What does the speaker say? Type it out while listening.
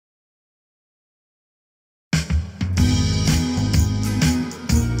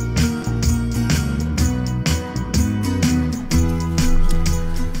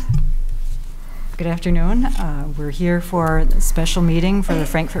afternoon. We're here for a special meeting for the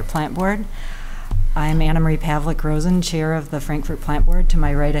Frankfort Plant Board. I'm Anna Marie Pavlik-Rosen, Chair of the Frankfort Plant Board. To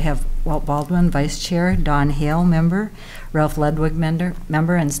my right I have Walt Baldwin, Vice Chair, Don Hale, Member, Ralph Ledwig,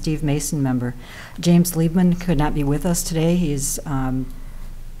 Member, and Steve Mason, Member. James Liebman could not be with us today. He's on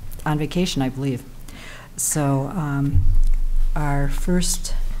vacation, I believe. So our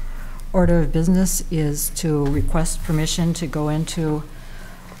first order of business is to request permission to go into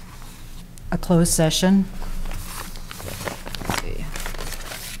a closed session. Let's see.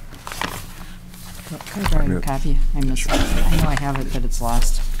 Can I borrow your copy? I missed it. I know I have it, but it's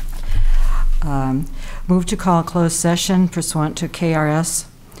lost. Move to call a closed session pursuant to KRS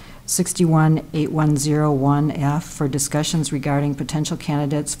 618101F for discussions regarding potential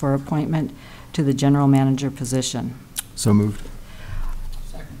candidates for appointment to the general manager position. So moved.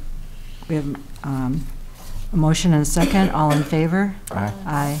 Second. We have a motion and a second. All in favor? Aye.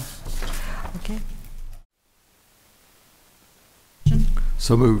 Aye. Okay.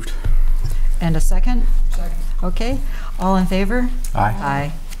 So moved. And a second? Second. Okay. All in favor? Aye.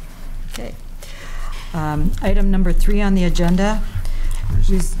 Aye. Okay. Item number 3 on the agenda,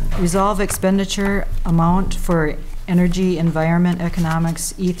 resolve expenditure amount for Energy+Environmental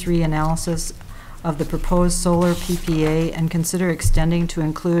Economics E3 analysis of the proposed solar PPA and consider extending to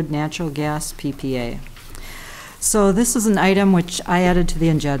include natural gas PPA. So this is an item which I added to the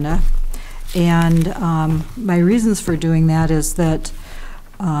agenda, and my reasons for doing that is that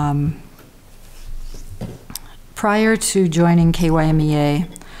prior to joining KYMEA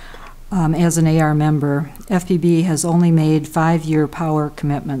as an AR member, FPB has only made 5-year power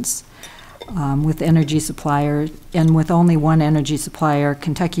commitments with energy supplier, and with only one energy supplier,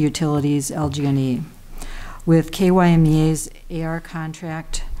 Kentucky Utilities, LG&E. With KYMEA's AR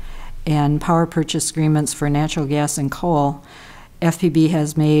contract and power purchase agreements for natural gas and coal, FPB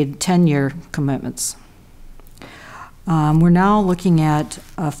has made 10-year commitments. We're now looking at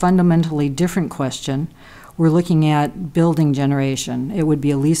a fundamentally different question. We're looking at building generation. It would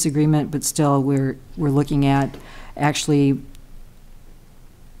be a lease agreement, but still we're looking at actually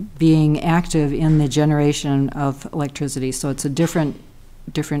being active in the generation of electricity. So it's a different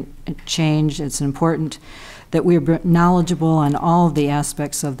change. It's important that we're knowledgeable on all of the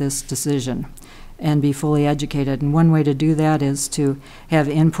aspects of this decision and be fully educated. And one way to do that is to have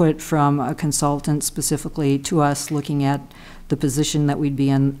input from a consultant specifically to us looking at the position that we'd be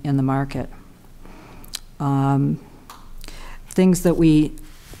in the market. Things that we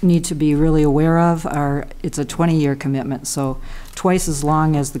need to be really aware of are, it's a 20-year commitment, so twice as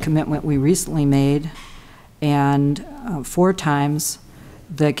long as the commitment we recently made, and 4 times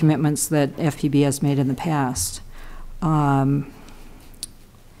the commitments that FPB has made in the past.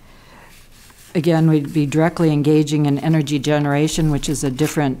 Again, we'd be directly engaging in energy generation, which is a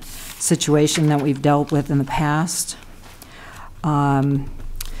different situation that we've dealt with in the past.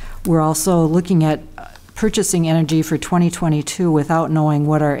 We're also looking at purchasing energy for 2022 without knowing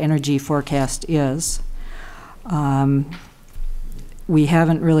what our energy forecast is. We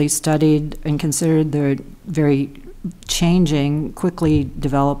haven't really studied and considered the very changing, quickly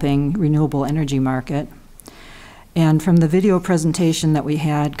developing renewable energy market. And from the video presentation that we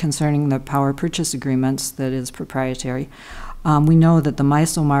had concerning the power purchase agreements that is proprietary, we know that the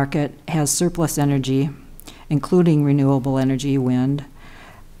MISO market has surplus energy, including renewable energy, wind,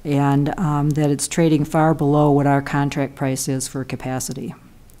 and that it's trading far below what our contract price is for capacity.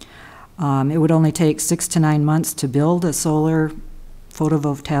 It would only take 6 to 9 months to build a solar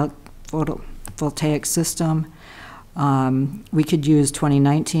photovoltaic system. We could use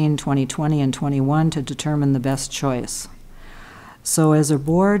 2019, 2020, and 21 to determine the best choice. So as a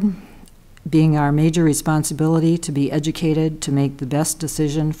board, being our major responsibility to be educated to make the best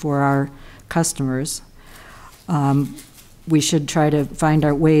decision for our customers, we should try to find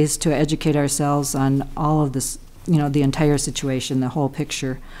our ways to educate ourselves on all of this, the entire situation, the whole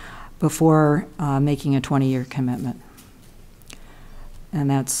picture, before making a 20-year commitment. And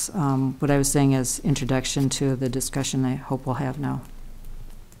that's what I was saying as introduction to the discussion I hope we'll have now.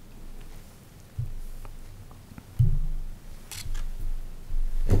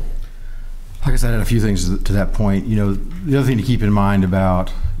 Like I said, I had a few things to that point. The other thing to keep in mind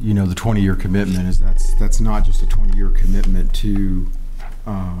about, the 20-year commitment is that's not just a 20-year commitment to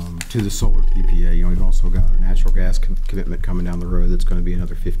the solar PPA. We've also got a natural gas commitment coming down the road that's going to be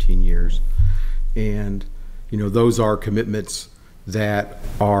another 15 years. And, those are commitments that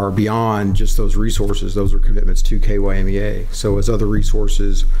are beyond just those resources. Those are commitments to KYMEA. So as other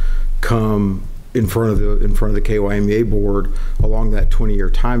resources come in front of the KYMEA board along that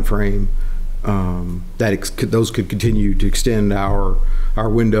 20-year time frame, those could continue to extend our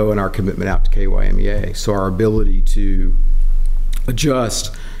window and our commitment out to KYMEA. So our ability to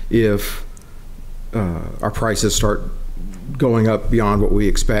adjust if our prices start going up beyond what we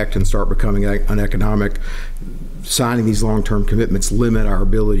expect and start becoming uneconomic, signing these long-term commitments limit our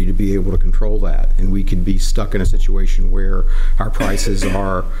ability to be able to control that, and we could be stuck in a situation where our prices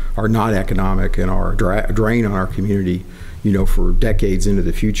are not economic and are a drain on our community, for decades into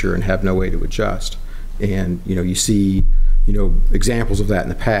the future, and have no way to adjust. And you see examples of that in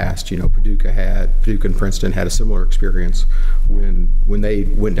the past. Paducah and Princeton had a similar experience when they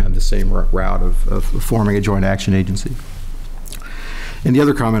went down the same route of forming a joint action agency. And the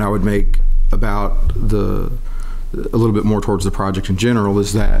other comment I would make about a little bit more towards the project in general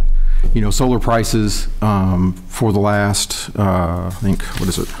is that, solar prices for the last, I think, what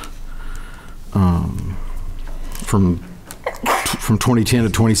is it, from 2010 to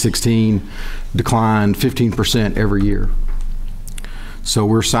 2016 declined 15% every year. So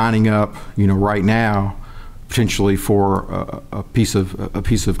we're signing up, right now, potentially for a piece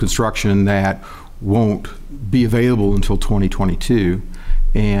of construction that won't be available until 2022,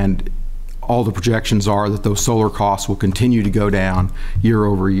 and all the projections are that those solar costs will continue to go down year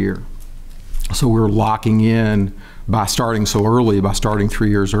over year. So we're locking in, by starting so early, by starting 3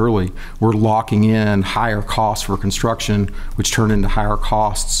 years early, we're locking in higher costs for construction, which turn into higher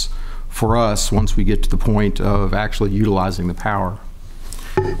costs for us once we get to the point of actually utilizing the power.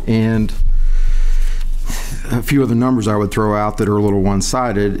 And a few other numbers I would throw out that are a little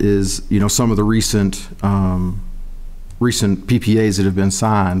one-sided is, some of the recent PPAs that have been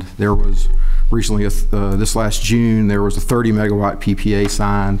signed. There was recently, this last June, there was a 30 megawatt PPA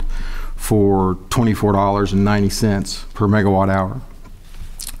signed for $24.90 per megawatt hour.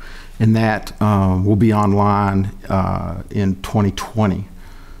 And that will be online in 2020.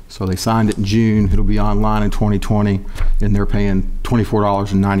 So they signed it in June, it'll be online in 2020, and they're paying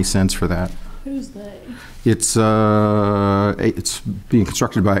 $24.90 for that. Who's they? It's being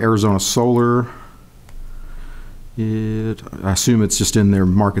constructed by Arizona Solar. I assume it's just in their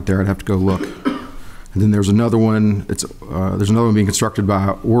market there. I'd have to go look. And then there's another one. There's another one being constructed by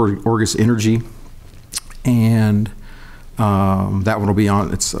Orgus Energy, and that one will be on.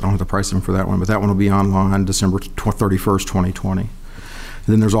 I don't have the pricing for that one, but that one will be online December 31st, 2020. And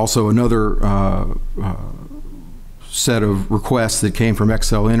then there's also another set of requests that came from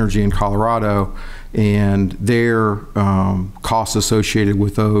Xcel Energy in Colorado, and their costs associated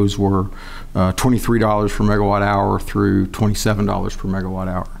with those were $23 per megawatt hour through $27 per megawatt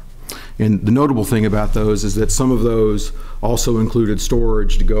hour. And the notable thing about those is that some of those also included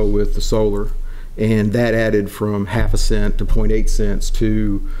storage to go with the solar, and that added from ½ cent to 0.8 cents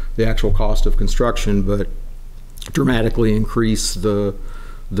to the actual cost of construction, but dramatically increased the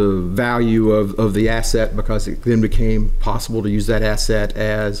value of the asset, because it then became possible to use that asset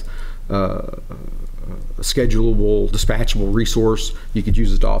as a schedulable, dispatchable resource. You could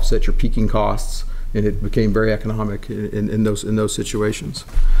use it to offset your peaking costs, and it became very economic in those situations.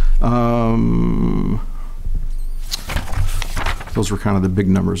 Those were kind of the big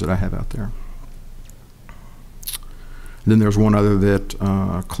numbers that I have out there. And then there's one other that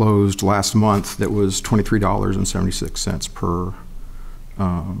closed last month that was $23.76 per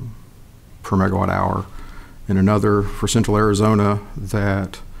megawatt hour, and another for Central Arizona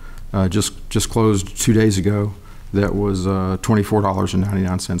that just closed 2 days ago that was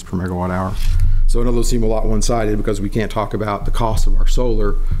 $24.99 per megawatt hour. So I know those seem a lot one-sided because we can't talk about the cost of our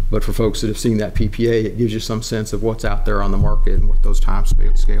solar, but for folks that have seen that PPA, it gives you some sense of what's out there on the market and what those time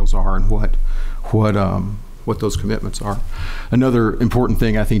scales are and what those commitments are. Another important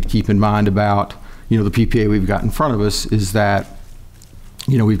thing I think to keep in mind about the PPA we've got in front of us is that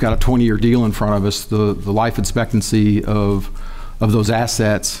we've got a 20-year deal in front of us. The life expectancy of those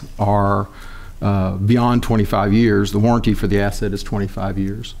assets are beyond 25 years. The warranty for the asset is 25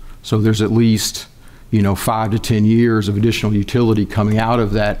 years. So there's at least 5 to 10 years of additional utility coming out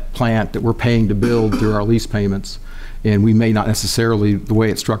of that plant that we're paying to build through our lease payments. And we may not necessarily, the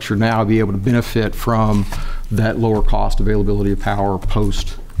way it's structured now, be able to benefit from that lower cost availability of power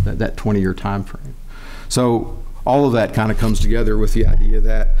post that 20-year time frame. So all of that kind of comes together with the idea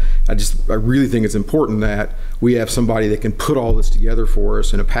that I really think it's important that we have somebody that can put all this together for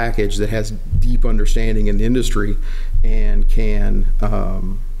us in a package that has deep understanding in the industry and can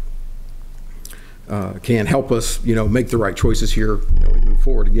help us, make the right choices here when we move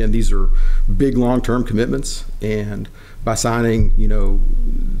forward. Again, these are big long-term commitments, and by signing,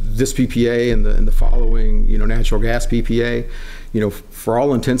 this PPA and the following, natural gas PPA, for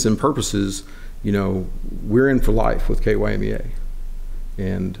all intents and purposes, we're in for life with KYMEA.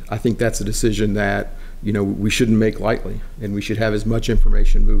 And I think that's a decision that, you know, we shouldn't make lightly, and we should have as much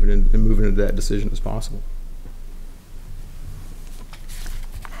information moving into that decision as possible.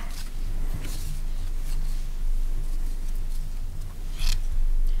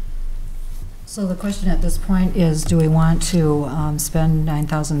 So the question at this point is, do we want to spend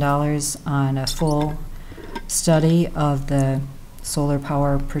 $9,000 on a full study of the solar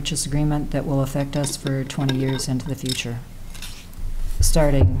power purchase agreement that will affect us for 20 years into the future,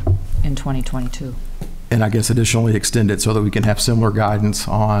 starting in 2022? And I guess additionally extend it so that we can have similar guidance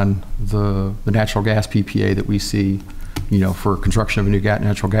on the natural gas PPA that we see, you know, for construction of a new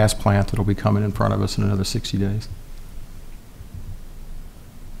natural gas plant that'll be coming in front of us in another 60 days.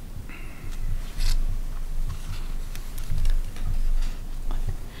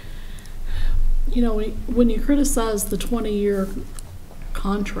 You know, when you criticize the 20-year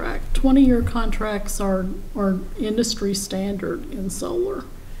contract, 20-year contracts are industry standard in solar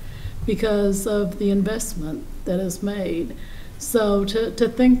because of the investment that is made. So to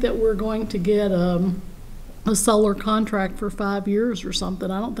think that we're going to get a solar contract for 5 years or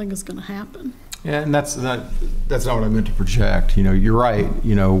something, I don't think it's going to happen. Yeah, and that's not what I meant to project. You know, you're right.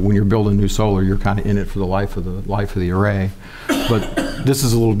 You know, when you're building new solar, you're kind of in it for the life of the array. But this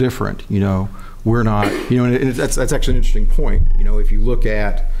is a little different. You know, we're not. You know, and that's actually an interesting point. You know, if you look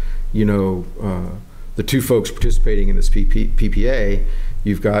at, you know, the two folks participating in this PPA,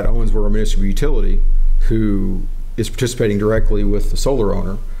 you've got Owensboro Municipal Utility, who is participating directly with the solar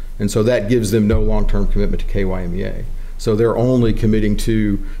owner, and so that gives them no long-term commitment to KYMEA. So they're only committing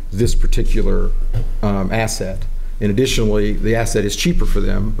to this particular asset. And additionally, the asset is cheaper for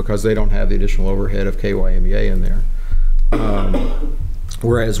them because they don't have the additional overhead of KYMEA in there.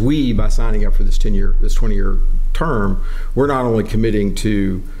 Whereas we, by signing up for this 20-year term, we're not only committing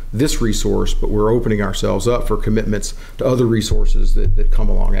to this resource, but we're opening ourselves up for commitments to other resources that come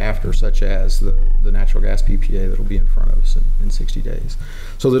along after, such as the natural gas PPA that will be in front of us in 60 days.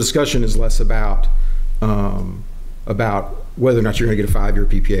 So the discussion is less about whether or not you're going to get a 5-year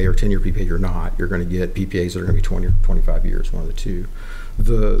PPA or 10-year PPA or not. You're going to get PPAs that are going to be 20 or 25 years, one of the two.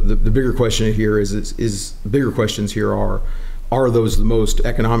 The bigger question here is bigger questions here are those the most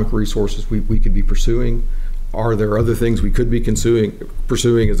economic resources we could be pursuing? Are there other things we could be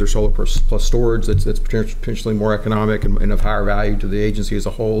pursuing? Is there solar plus storage that's potentially more economic and of higher value to the agency as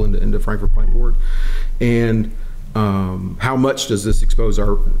a whole and to Frankfort Plant Board? And how much does this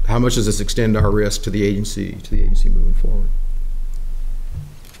extend our risk to the agency moving forward?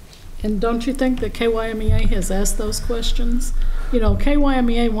 And don't you think that KYMEA has asked those questions? You know,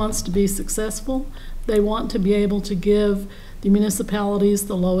 KYMEA wants to be successful. They want to be able to give the municipalities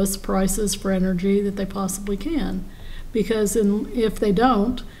the lowest prices for energy that they possibly can. Because if they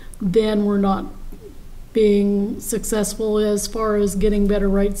don't, then we're not being successful as far as getting better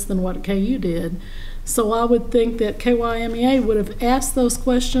rates than what KU did. So I would think that KYMEA would have asked those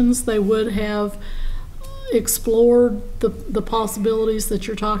questions. They would have explored the possibilities that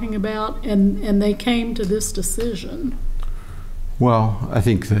you're talking about, and they came to this decision. Well, I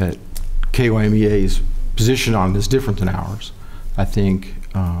think that KYMEA's position on it is different than ours. I think,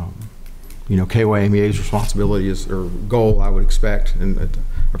 you know, KYMEA's responsibility or goal, I would expect, and I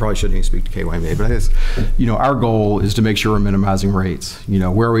probably shouldn't even speak to KYMEA, but you know, our goal is to make sure we're minimizing rates. You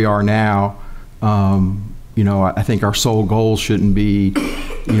know, where we are now, you know, I think our sole goal shouldn't be,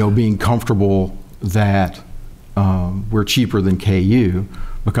 you know, being comfortable that we're cheaper than KU,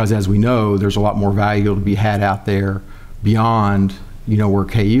 because as we know, there's a lot more value to be had out there beyond, you know, where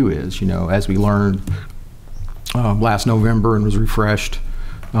KU is. You know, as we learned last November and was refreshed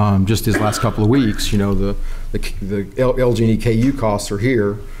just these last couple of weeks, you know, the LG&E KU costs are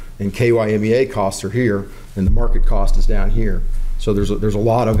here and KYMEA costs are here, and the market cost is down here. So there's a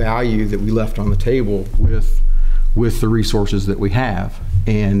lot of value that we left on the table with the resources that we have,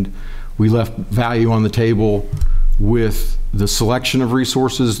 and we left value on the table with the selection of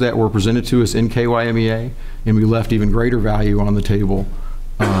resources that were presented to us in KYMEA, and we left even greater value on the table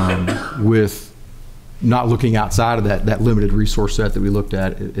with not looking outside of that limited resource set that we looked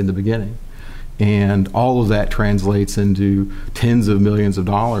at in the beginning. And all of that translates into tens of millions of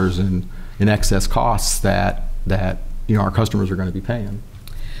dollars in excess costs that you know, our customers are going to be paying.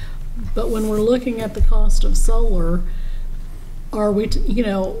 But when we're looking at the cost of solar, are we, you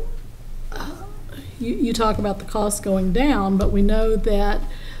know, you talk about the cost going down, but we know that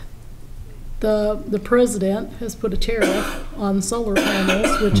the president has put a tariff on solar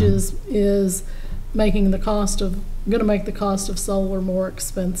panels, which is making the cost of, going to make the cost of solar more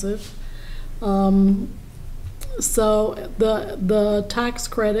expensive. So the tax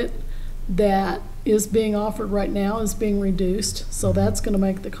credit that is being offered right now is being reduced, so that's going to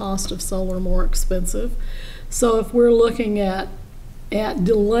make the cost of solar more expensive. So if we're looking at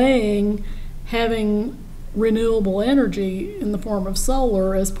delaying having renewable energy in the form of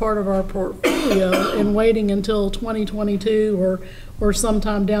solar as part of our portfolio and waiting until 2022 or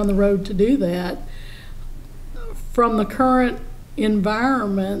sometime down the road to do that, from the current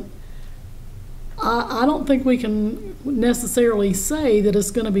environment, I don't think we can necessarily say that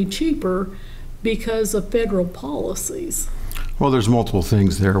it's going to be cheaper because of federal policies. Well, there's multiple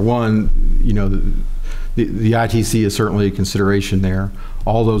things there. One, you know, the ITC is certainly a consideration there.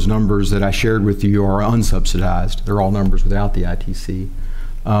 All those numbers that I shared with you are unsubsidized. They're all numbers without the ITC.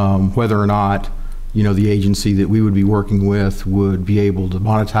 Whether or not, you know, the agency that we would be working with would be able to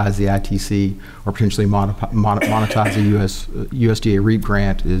monetize the ITC or potentially monetize a USDA REAP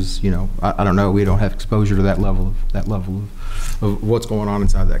grant is, you know, I don't know. We don't have exposure to that level of what's going on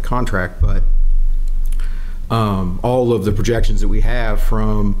inside that contract, but all of the projections that we have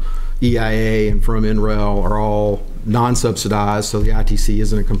from EIA and from NREL are all non-subsidized, so the ITC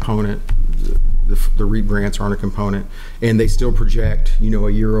isn't a component. The REAP grants aren't a component, and they still project, you know,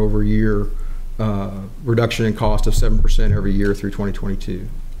 a year-over-year reduction in cost of 7% every year through 2022.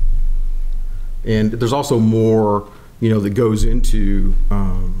 And there's also more, you know, that goes into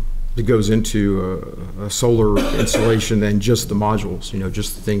a solar installation than just the modules. You know,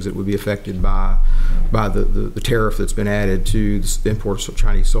 just the things that would be affected by the tariff that's been added to the imports of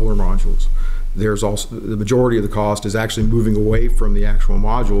Chinese solar modules. There's also the majority of the cost is actually moving away from the actual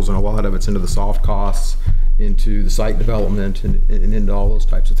modules, and a lot of it's into the soft costs, into the site development, and into all those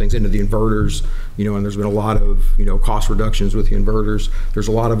types of things, into the inverters, you know, and there's been a lot of, you know, cost reductions with the inverters. There's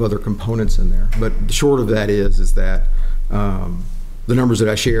a lot of other components in there. But the short of that is that the numbers that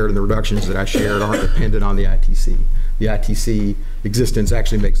I shared and the reductions that I shared aren't dependent on the ITC. The ITC existence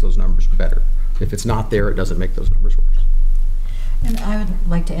actually makes those numbers better. If it's not there, it doesn't make those numbers worse. And I would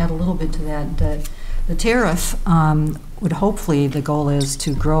like to add a little bit to that. The tariff would hopefully, the goal is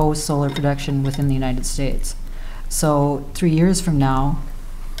to grow solar production within the United States. So 3 years from now,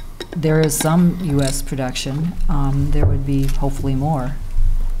 there is some U.S. production. There would be hopefully more.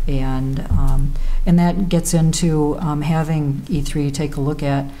 And that gets into having E3 take a look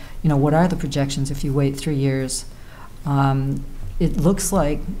at, you know, what are the projections if you wait 3 years. It looks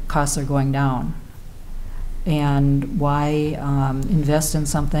like costs are going down. And why invest in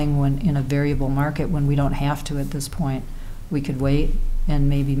something when in a variable market when we don't have to at this point? We could wait and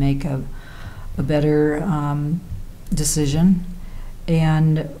maybe make a better decision.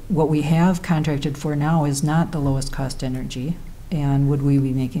 And what we have contracted for now is not the lowest cost energy. And would we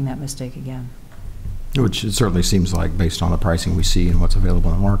be making that mistake again? Which it certainly seems like based on the pricing we see and what's available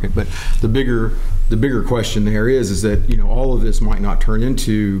in the market. But the bigger question there is that, you know, all of this might not turn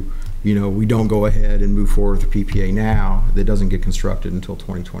into, you know, we don't go ahead and move forward with the PPA now. That doesn't get constructed until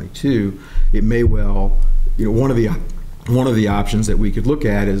 2022. It may well, you know, one of the options that we could look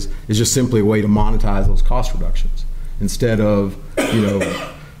at is just simply a way to monetize those cost reductions instead of, you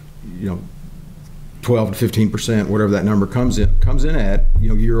know, 12 to 15%, whatever that number comes in at, you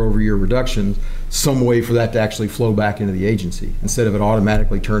know, year-over-year reductions, some way for that to actually flow back into the agency instead of it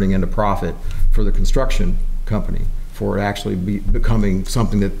automatically turning into profit for the construction company, for it actually becoming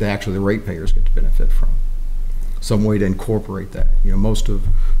something that the ratepayers get to benefit from. Some way to incorporate that. You know, most of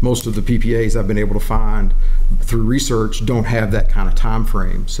the PPAs I've been able to find through research don't have that kind of time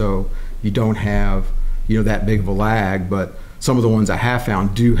frame, so you don't have, you know, that big of a lag. But some of the ones I have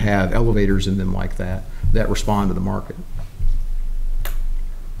found do have elevators in them like that respond to the market.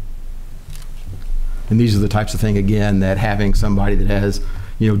 And these are the types of thing, again, that having somebody that has,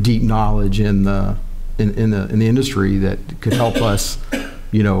 you know, deep knowledge in the industry that could help us,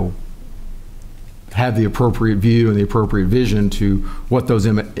 you know, have the appropriate view and the appropriate vision to what those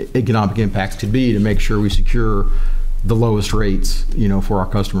economic impacts could be to make sure we secure the lowest rates, you know, for our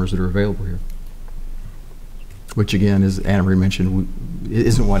customers that are available here. Which again, as Anna Marie mentioned,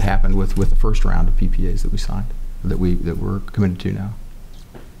 isn't what happened with the first round of PPAs that we signed, that we're committed to now.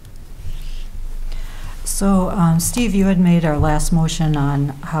 So, Steve, you had made our last motion on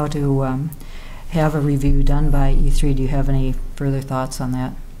how to have a review done by E3. Do you have any further thoughts on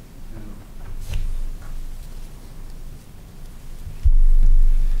that?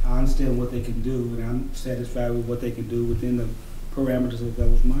 I understand what they can do, and I'm satisfied with what they can do within the parameters of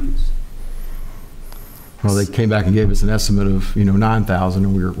those monies. Well, they came back and gave us an estimate of, you know, 9,000,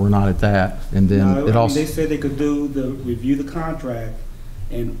 and we're not at that. And then no, it also they said they could review the contract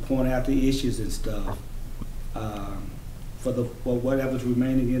and point out the issues and stuff for whatever's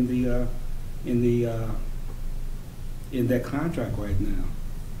remaining in that contract right now.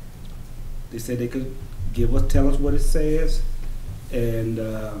 They said they could tell us what it says, and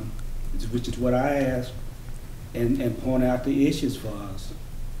which is what I asked, and point out the issues for us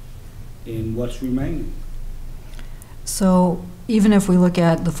and what's remaining. So even if we look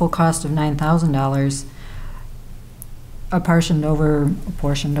at the full cost of $9,000, apportioned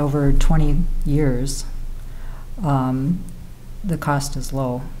over 20 years, the cost is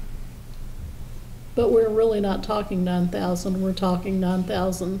low. But we're really not talking 9,000, we're talking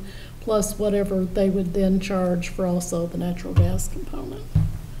 9,000 plus whatever they would then charge for also the natural gas component.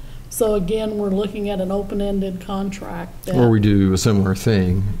 So again, we're looking at an open-ended contract. Or we do a similar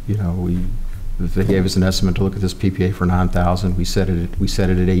thing, you know, if they gave us an estimate to look at this PPA for 9,000, we set it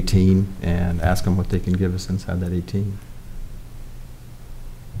at 18 and ask them what they can give us inside that 18.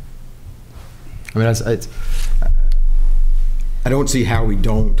 I mean, I don't see how we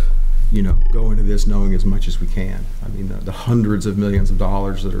don't, you know, go into this knowing as much as we can. I mean, the hundreds of millions of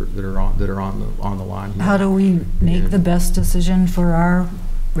dollars that are on the line here. How do we make the best decision for our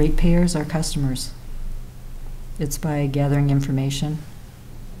ratepayers, our customers? It's by gathering information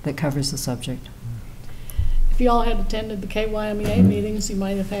that covers the subject. If you all had attended the KYMEA meetings, you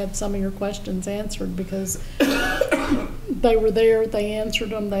might have had some of your questions answered because they were there, they answered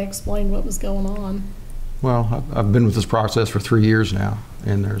them, they explained what was going on. Well, I've been with this process for 3 years now,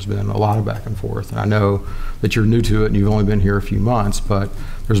 and there's been a lot of back and forth. And I know that you're new to it and you've only been here a few months, but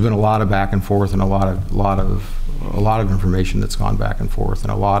there's been a lot of back and forth and a lot of information that's gone back and forth,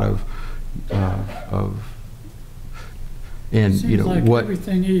 and a lot of and Seems you know like what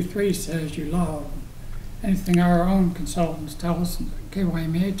everything E3 says you love. Anything our own consultants tell us, and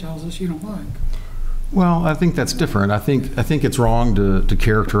KYMEA tells us you don't like. Well, I think that's different. I think it's wrong to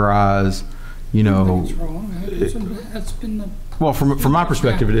characterize, you know. I don't think it's wrong. That's been the. Well, from my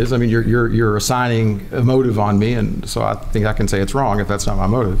perspective, it is. I mean, you're assigning a motive on me, and so I think I can say it's wrong if that's not my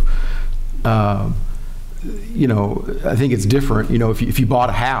motive. You know, I think it's different. You know, if you bought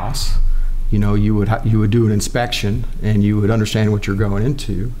a house, you know, you would do an inspection and you would understand what you're going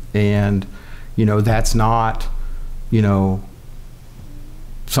into, and you know, that's not, you know,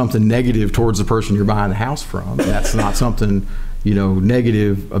 something negative towards the person you're buying the house from. That's not something, you know,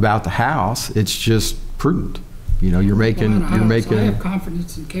 negative about the house. It's just prudent. You know, you're making. I have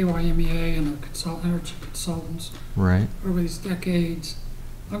confidence in KYMEA and our energy consultants. Right. Over these decades,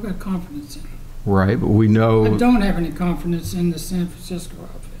 I've got confidence in them. Right, but we know. I don't have any confidence in the San Francisco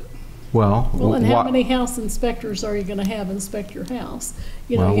outfit. Well, and how many house inspectors are you going to have inspect your house?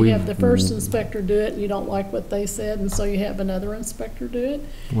 You know, well, you have the first inspector do it, and you don't like what they said, and so you have another inspector do it.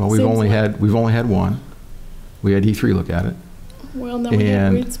 Well, we've only had one. We had E3 look at it. Well, and then we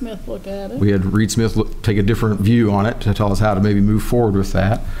had Reed Smith look at it. We had Reed Smith take a different view on it to tell us how to maybe move forward with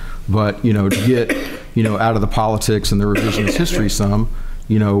that. But you know, to get, you know, out of the politics and the revisionist history some,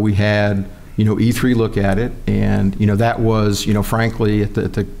 you know, we had, you know, E3 look at it, and you know, that was, you know, frankly, at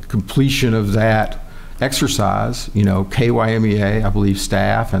the completion of that exercise, you know, KYMEA, I believe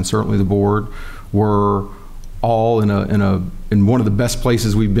staff and certainly the board were all in one of the best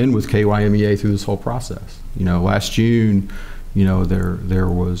places we've been with KYMEA through this whole process. You know, last June, you know, there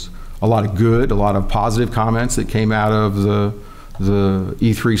was a lot of positive comments that came out of the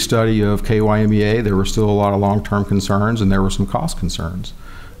E3 study of KYMEA. There were still a lot of long-term concerns, and there were some cost concerns.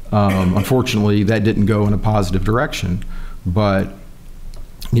 Unfortunately, that didn't go in a positive direction, but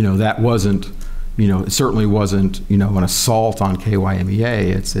you know, that wasn't, you know, it certainly wasn't, you know, an assault on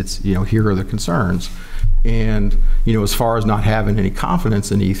KYMEA. It's you know, here are the concerns, and you know, as far as not having any confidence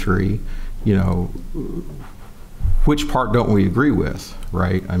in E3, you know, which part don't we agree with,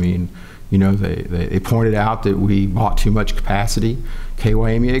 right? I mean, you know, they pointed out that we bought too much capacity.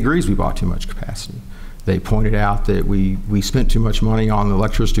 KYMEA agrees we bought too much capacity. They pointed out that we spent too much money on the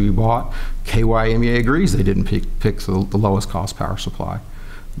electricity we bought. KYMEA agrees they didn't pick the lowest cost power supply.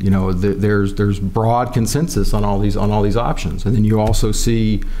 You know, there's broad consensus on all these options. And then you also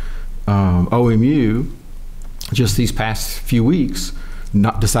see OMU just these past few weeks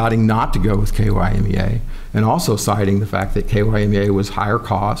deciding not to go with KYMEA, and also citing the fact that KYMEA was higher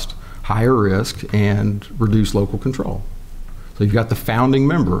cost, higher risk, and reduced local control. So you've got the founding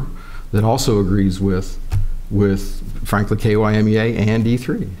member that also agrees with frankly, KYMEA and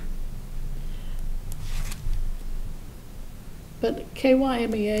E3. But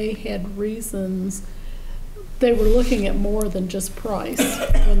KYMEA had reasons. They were looking at more than just price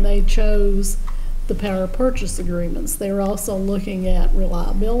when they chose the power purchase agreements. They were also looking at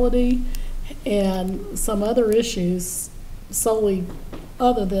reliability and some other issues solely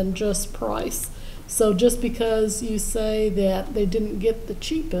other than just price. So just because you say that they didn't get the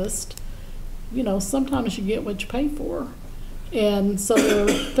cheapest, you know, sometimes you get what you pay for. And so there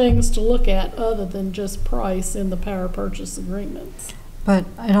are things to look at other than just price in the power purchase agreements. But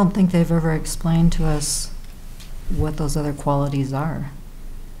I don't think they've ever explained to us what those other qualities are.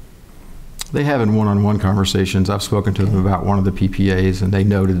 They have in one-on-one conversations. I've spoken to them about one of the PPAs, and they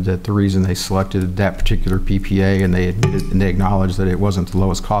noted that the reason they selected that particular PPA, and they admitted and they acknowledged that it wasn't the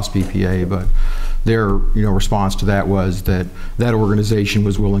lowest cost PPA, but their response to that was that that organization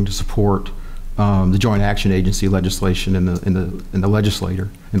was willing to support the Joint Action Agency legislation in the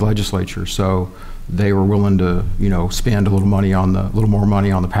legislature. So they were willing to spend a little more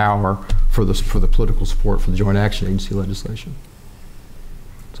money on the power for the political support for the Joint Action Agency legislation.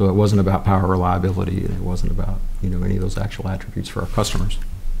 So it wasn't about power reliability, and it wasn't about any of those actual attributes for our customers.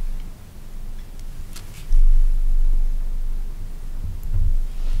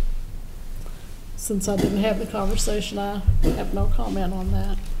 Since I didn't have the conversation, I have no comment on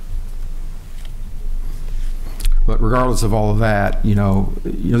that. But regardless of all of that,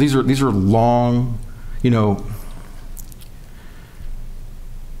 these are long,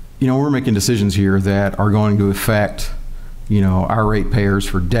 we're making decisions here that are going to affect our ratepayers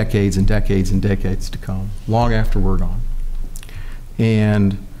for decades and decades and decades to come, long after we're gone.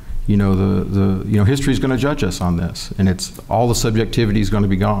 And history is going to judge us on this, and it's all the subjectivity is going to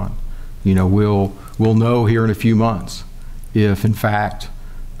be gone. We'll know here in a few months if, in fact,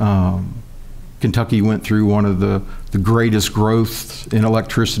 Kentucky went through one of the greatest growth in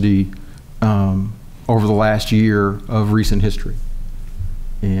electricity over the last year of recent history.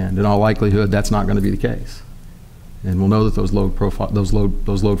 And in all likelihood, that's not going to be the case. And we'll know that those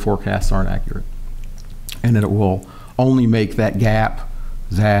load forecasts aren't accurate, and that it will only make that gap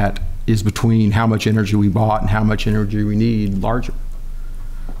that is between how much energy we bought and how much energy we need larger.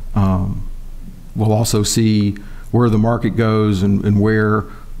 We'll also see where the market goes and where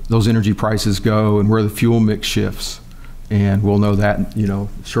those energy prices go and where the fuel mix shifts, and we'll know that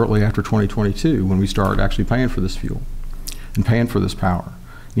shortly after 2022 when we start actually paying for this fuel and paying for this power.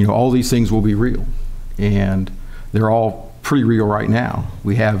 All these things will be real, and they're all pretty real right now.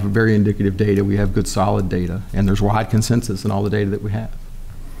 We have very indicative data, we have good solid data, and there's wide consensus in all the data that we have.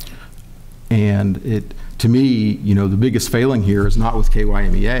 And to me, the biggest failing here is not with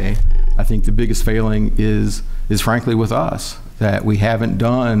KYMEA. I think the biggest failing is frankly with us, that we haven't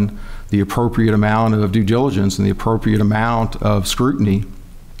done the appropriate amount of due diligence and the appropriate amount of scrutiny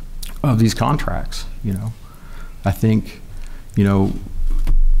of these contracts. I think,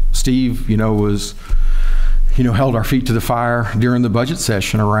 Steve, was held our feet to the fire during the budget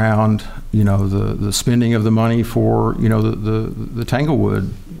session around, the spending of the money for, the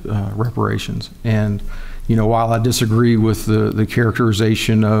Tanglewood reparations. And, while I disagree with the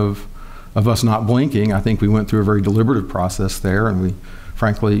characterization of us not blinking, I think we went through a very deliberative process there, and we,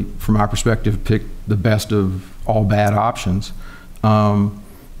 frankly, from my perspective, picked the best of all bad options.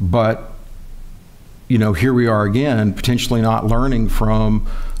 But, here we are again, potentially not learning from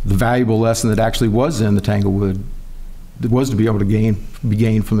the valuable lesson that actually was in the Tanglewood, that was to be able to be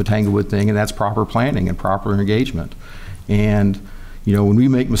gained from the Tanglewood thing, and that's proper planning and proper engagement. And when we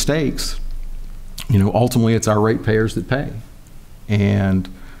make mistakes, ultimately it's our ratepayers that pay. And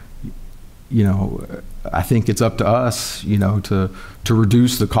I think it's up to us, to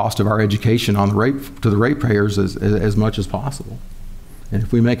reduce the cost of our education on to the ratepayers as much as possible. And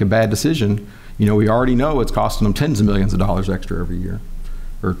if we make a bad decision, we already know it's costing them tens of millions of dollars extra every year,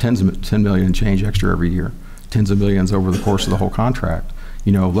 or 10 million and change extra every year, tens of millions over the course of the whole contract.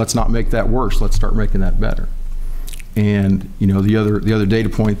 Let's not make that worse. Let's start making that better. And the other data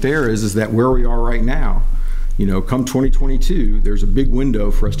point there is that where we are right now, come 2022, there's a big window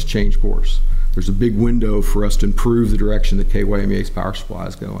for us to change course. There's a big window for us to improve the direction that KYMEA's power supply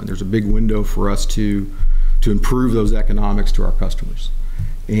is going. There's a big window for us to improve those economics to our customers.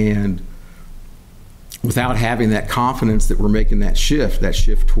 And without having that confidence that we're making that shift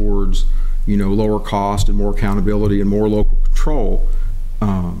towards, lower cost and more accountability and more local control,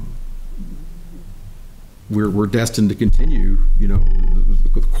 we're destined to continue,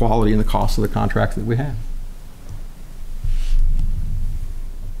 the quality and the cost of the contracts that we have.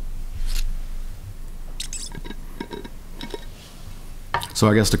 So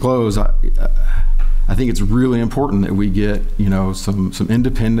I guess to close, I think it's really important that we get, some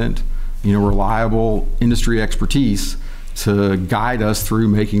independent, reliable industry expertise to guide us through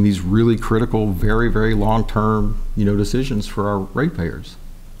making these really critical, very, very long-term, decisions for our ratepayers.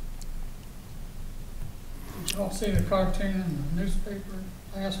 Did you all see the cartoon in the newspaper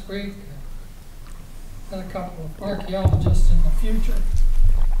last week? Had a couple of archaeologists in the future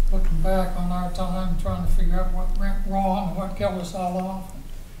looking back on our time, trying to figure out what went wrong and what killed us all off.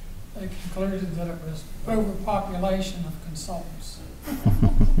 they concluded that it was overpopulation of consultants.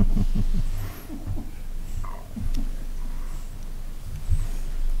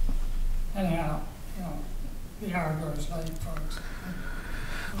 Anyhow, you know, the hour goes late, folks.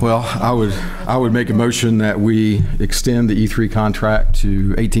 Well, I would make a motion that we extend the E3 contract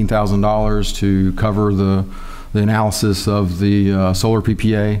to $18,000 to cover the analysis of the solar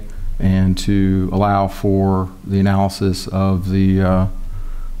PPA and to allow for the analysis of the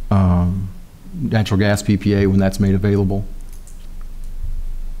natural gas PPA when that's made available.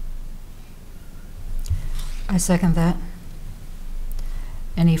 I second that.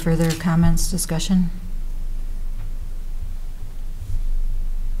 Any further comments, discussion?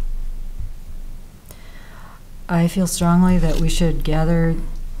 I feel strongly that we should gather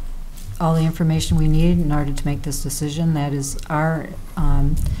all the information we need in order to make this decision. That is our,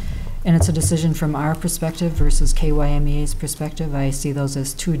 and it's a decision from our perspective versus KYMEA's perspective. I see those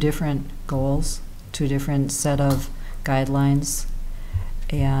as two different goals, two different set of guidelines,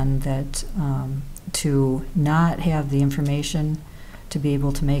 and that to not have the information to be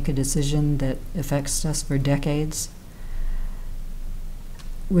able to make a decision that affects us for decades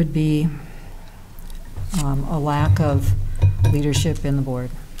would be a lack of leadership in the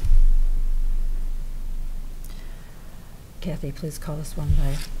board. Kathy, please call this one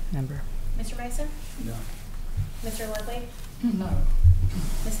by member. Mr. Mason? No. Mr. Ludwig? No.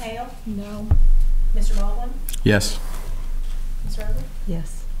 Ms. Hale? No. Mr. Baldwin? Yes. Ms. Rutherford?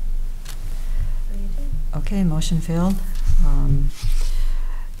 Yes. 3-2. Okay, motion failed.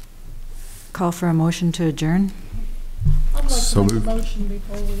 Call for a motion to adjourn. I'd like So to make moved. a motion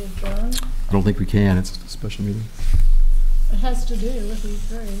before we adjourn. I don't think we can. It's a special meeting. It has to do with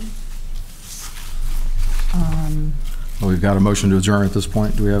E3. Well, we've got a motion to adjourn at this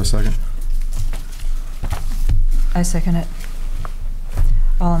point. Do we have a second? I second it.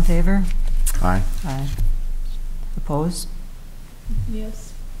 All in favor? Aye. Aye. Opposed?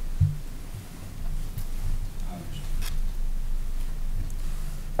 Yes.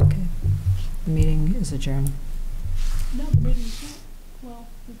 Okay. The meeting is adjourned. No, the meeting's not. Well,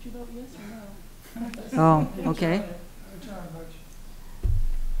 did you vote yes or no? Oh, okay.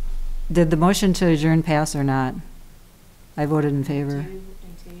 Did the motion to adjourn pass or not? I voted in favor. 2 and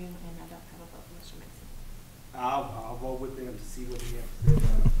 2, and I don't have a vote from Mr. Mason. I'll vote with them to see what they have to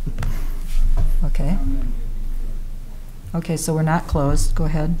say. Okay. Okay, so we're not closed. Go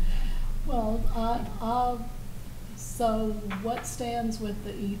ahead. Well, so what stands with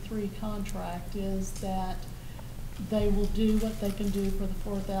the E3 contract is that they will do what they can do for the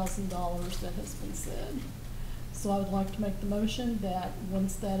 $4,000 that has been said. So I would like to make the motion that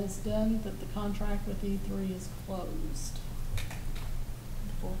once that is done, that the contract with E3 is closed.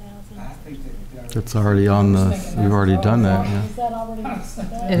 4,000. I think that. It's already on the, we've already done that, yeah. Is that already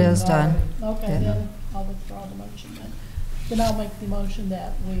done? It is done. Okay, Yeah. then I'll withdraw the motion then. Then I'll make the motion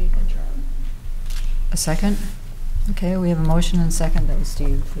that we adjourn. A second? Okay, we have a motion and a second. That was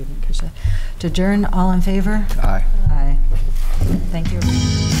Steve. We didn't catch that. To adjourn, all in favor? Aye. Aye. Thank you.